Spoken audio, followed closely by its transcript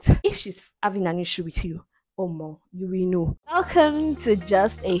she's having an issue with you, or more, you will know. Welcome to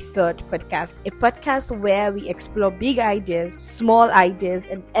Just a Thought podcast, a podcast where we explore big ideas, small ideas,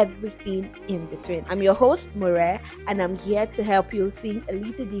 and everything in between. I'm your host, Mure, and I'm here to help you think a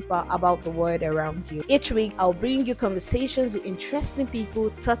little deeper about the world around you. Each week, I'll bring you conversations with interesting people,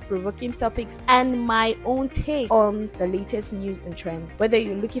 thought-provoking topics, and my own take on the latest news and trends. Whether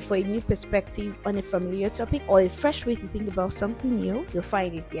you're looking for a new perspective on a familiar topic or a fresh way to think about something new, you'll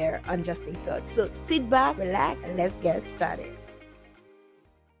find it here on Just a Thought. So sit back, relax, and let's get started.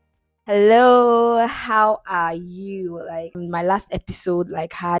 Hello, how are you? Like my last episode,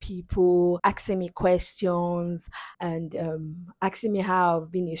 had people asking me questions and asking me how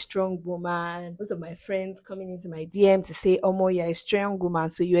I've been a strong woman. Most of my friends coming into my DM to say, "Oh, Mo, you're a strong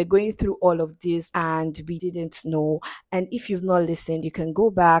woman, so you are going through all of this and we didn't know." And if you've not listened, you can go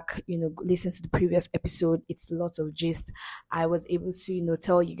back, listen to the previous episode. It's lots of gist. I was able to,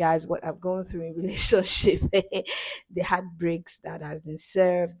 tell you guys what I've gone through in relationship, the heartbreaks that has been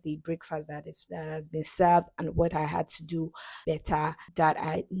served, the breakfast that has been served, and what I had to do better, that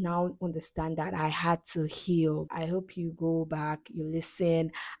I now understand that I had to heal. I hope you go back, you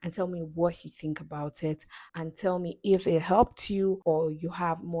listen, and tell me what you think about it, and tell me if it helped you or you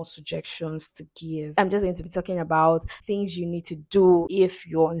have more suggestions to give. I'm just going to be talking about things you need to do if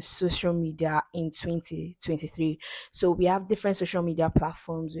you're on social media in 2023. So we have different social media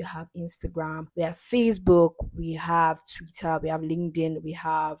platforms. We have Instagram, we have Facebook, we have Twitter, we have LinkedIn, we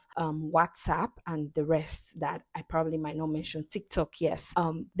have WhatsApp, and the rest that I probably might not mention. TikTok, yes.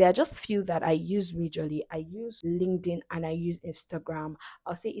 There are just few that I use majorly. I use LinkedIn and I use Instagram.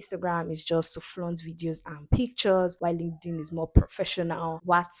 I'll say Instagram is just to flaunt videos and pictures, while LinkedIn is more professional.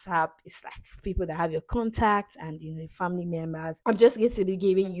 WhatsApp is like people that have your contacts and family members. I'm just going to be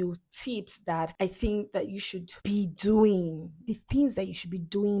giving you tips that I think that you should be doing, the things that you should be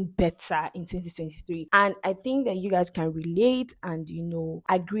doing better in 2023. And I think that you guys can relate and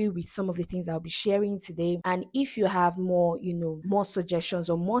agree with some of the things I'll be sharing today. And if you have more suggestions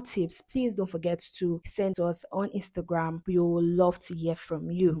or more tips, please don't forget to send to us on Instagram. We will love to hear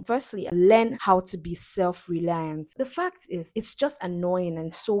from you. Firstly, learn how to be self-reliant. The fact is, it's just annoying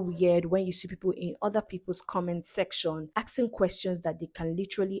and so weird when you see people in other people's comment section asking questions that they can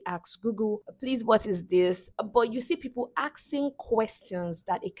literally ask Google, "Please, what is this?" But you see people asking questions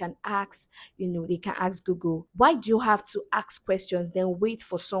that they can ask Google. Why do you have to ask questions then wait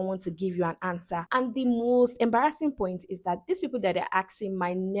for someone to give you an answer? And the most embarrassing point is that these people that are asking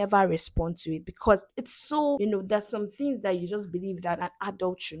might never respond to it, because it's so, there's some things that you just believe that an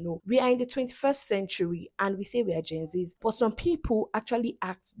adult should know. We are in the 21st century and we say we are Gen Zs, but some people actually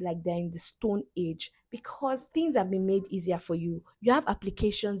act like they're in the Stone Age, because things have been made easier for you. You have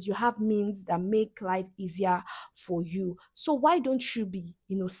applications, you have means that make life easier for you. So why don't you be,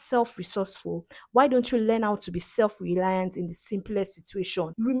 self-resourceful? Why don't you learn how to be self-reliant in the simplest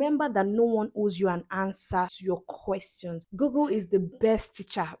situation? Remember that no one owes you an answer to your questions. Google is the best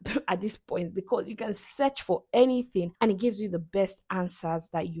teacher at this point, because you can search for anything and it gives you the best answers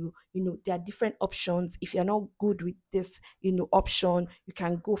that there are different options. If you're not good with this, option, you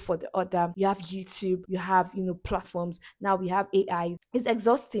can go for the other. You have YouTube, you have, platforms. Now we have AI. It's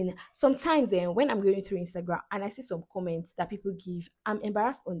exhausting. Sometimes when I'm going through Instagram and I see some comments that people give, I'm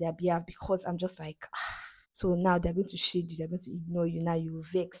embarrassed on their behalf, because I'm just like, so now they're going to shade you, they're going to ignore you. Now you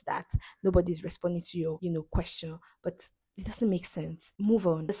vex that nobody's responding to your, question. But it doesn't make sense. Move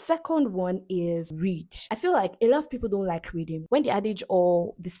on. The second one is read. I feel like a lot of people don't like reading. When the adage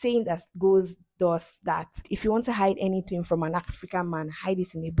or the saying that goes thus that if you want to hide anything from an African man, hide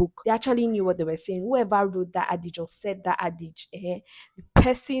it in a book. They actually knew what they were saying. Whoever wrote that adage or said that adage, the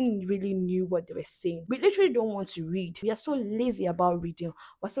person really knew what they were saying. We literally don't want to read. We are so lazy about reading.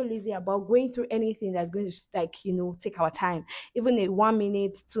 We're so lazy about going through anything that's going to take our time. Even a 1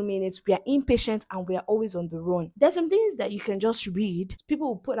 minute, 2 minutes, we are impatient and we are always on the run. There's some things that you can just read. People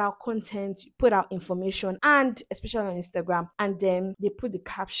will put out content, put out information, and especially on Instagram, and then they put the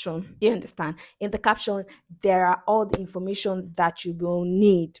caption. Do you understand? In the caption, there are all the information that you will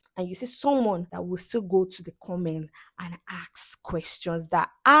need. And you see someone that will still go to the comment and ask questions that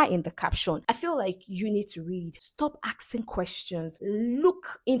are in the caption. I feel like you need to read. Stop asking questions.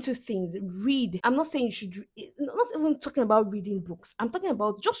 Look into things. Read. I'm not saying you should, not even talking about reading books. I'm talking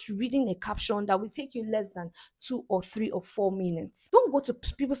about just reading a caption that will take you less than 2 or 3 or 4 minutes. Don't go to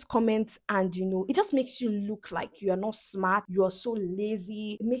people's comments and, it just makes you look like you are not smart. You are so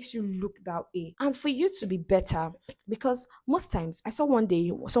lazy. It makes you look that way. And for you to be better, because most times I saw one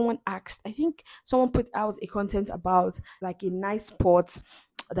day someone asked, I think someone put out a content about like a nice spot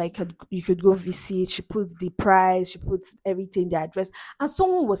that you could go visit. She put the price, she put everything, the address, and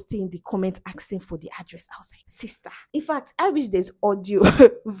someone was still in the comment asking for the address. I was like, sister, in fact, I wish there's audio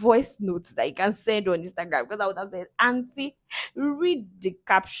voice notes that you can send on Instagram, because I would have said, auntie, read the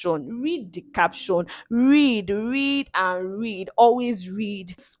caption, read and read, always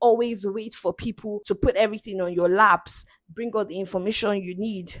read, always wait for people to put everything on your laps, bring all the information you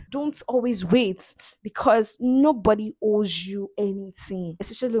need. Don't always wait, because nobody owes you anything,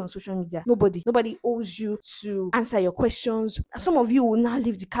 especially on social media. Nobody owes you to answer your questions. Some of you will now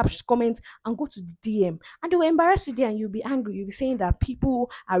leave the caption comment and go to the DM, and they will embarrass you there, and you'll be angry. You'll be saying that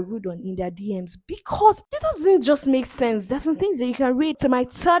people are rude in their DMs, because it doesn't just make sense. There's some things that you can read. So my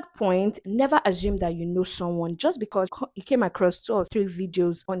third point: never assume that you know someone. Just because you came across 2 or 3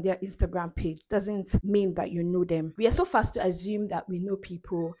 videos on their Instagram page doesn't mean that you know them. We are so fast to assume that we know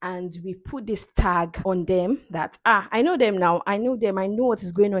people, and we put this tag on them that I know them now, I know them, I know what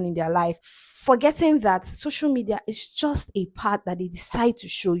is going on in their life, forgetting that social media is just a part that they decide to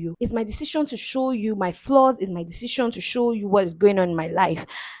show you. It's my decision to show you my flaws. It's my decision to show you what is going on in my life.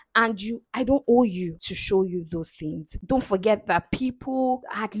 And I don't owe you to show you those things. Don't forget that people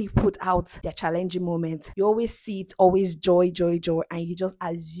hardly put out their challenging moments. You always see it, always joy, and you just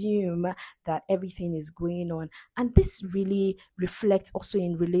assume that everything is going on. And this really reflects also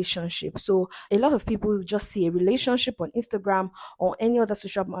in relationships. So a lot of people just see a relationship on Instagram or any other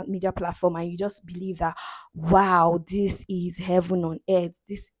social media platform, and you just believe that, wow, this is heaven on earth.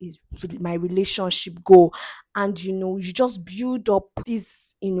 This is my relationship goal. And you just build up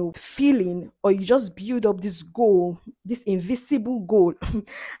this feeling, or you just build up this goal, this invisible goal,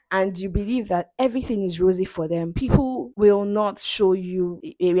 and you believe that everything is rosy for them. People will not show you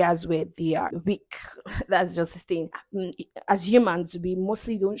areas where they are weak. That's just the thing. As humans, we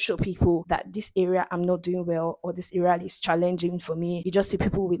mostly don't show people that this area I'm not doing well, or this area is challenging for me. You just see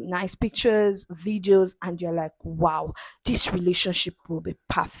people with nice pictures, videos, and you're like, wow, this relationship will be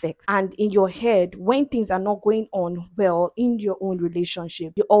perfect. And in your head, when things are not going on well in your own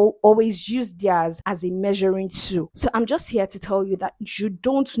relationship, you always use theirs as a measuring tool. So I'm just here to tell you that you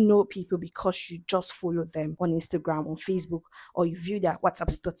don't know people because you just follow them on Instagram, on Facebook, or you view their WhatsApp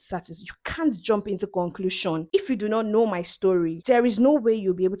status. You can't jump into conclusion. If you do not know my story, there is no way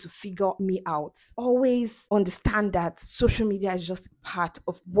you'll be able to figure me out. Always understand that social media is just part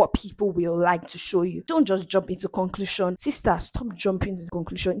of what people will like to show you. Don't just jump into conclusion. Sister, stop jumping into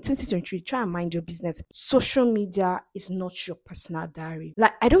conclusion. In 2023, try and mind your business. Social media is not your personal diary.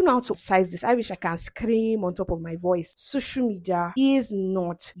 Like, I don't know how to size this. I wish I can scream on top of my voice. Social media is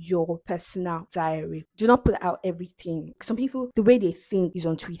not your personal diary. Do not put out everything. Some people, the way they think is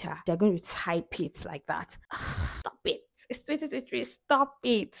on Twitter. They're going to type it like that. Stop it. It's 2023. Stop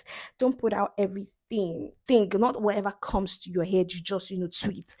it. Don't put out everything. Think, not whatever comes to your head, you just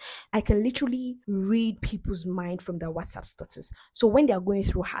tweet. I can literally read people's mind from their WhatsApp status. So when they're going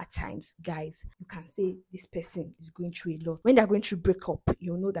through hard times, guys, you can say this person is going through a lot. When they're going through breakup,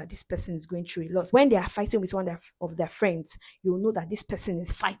 you'll know that this person is going through a lot. When they are fighting with one of their friends, you'll know that this person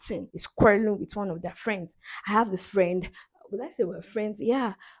is quarreling with one of their friends. I have a friend. Would I say we're friends?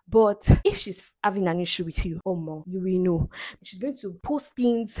 Yeah. But if she's having an issue with you, oh mom, you will know. She's going to post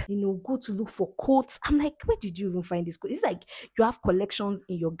things, go to look for quotes. I'm like, where did you even find this quote? It's like you have collections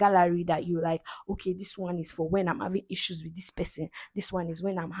in your gallery that you like, okay, this one is for when I'm having issues with this person. This one is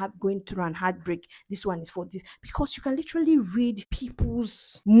when I'm going through an heartbreak. This one is for this. Because you can literally read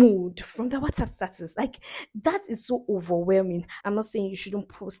people's mood from their WhatsApp status. Like, that is so overwhelming. I'm not saying you shouldn't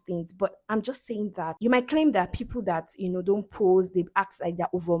post things, but I'm just saying that you might claim that people that, don't post, they act like they're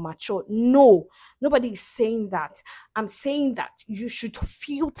over mature. No, nobody is saying that. I'm saying that you should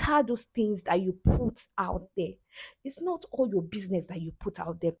filter those things that you put out there. It's not all your business that you put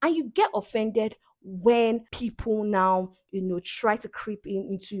out there. And you get offended when people now, try to creep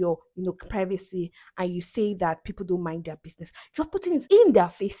into your, privacy, and you say that people don't mind their business. You're putting it in their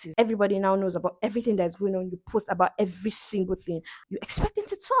faces. Everybody now knows about everything that's going on. You post about every single thing. You expect them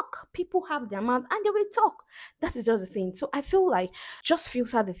to talk. People have their mouth and they will talk. That is just the thing. So I feel like just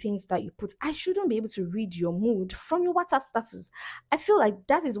filter the things that you put. I shouldn't be able to read your mood from your WhatsApp status. I feel like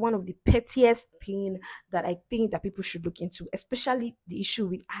that is one of the pettiest thing that I think that people should look into, especially the issue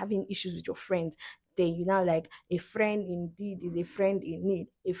with having issues with your friends. Then like, a friend indeed is a friend in need,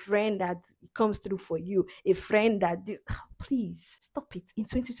 a friend that comes through for you, a friend that please stop it. In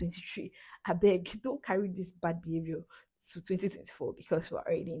 2023, I beg, don't carry this bad behavior to 2024 because we're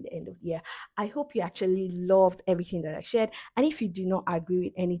already in the end of the year. I hope you actually loved everything that I shared. And if you do not agree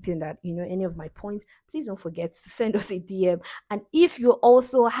with anything that, any of my points, please don't forget to send us a DM. And if you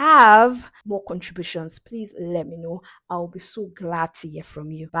also have more contributions, please let me know. I'll be so glad to hear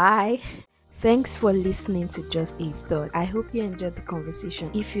from you. Bye. Thanks for listening to Just a Thought. I hope you enjoyed the conversation.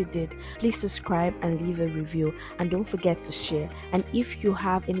 If you did, please subscribe and leave a review. And don't forget to share. And if you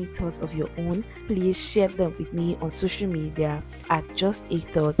have any thoughts of your own, please share them with me on social media at Just a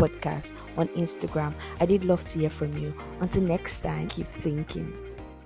Thought Podcast on Instagram. I did love to hear from you. Until next time, keep thinking.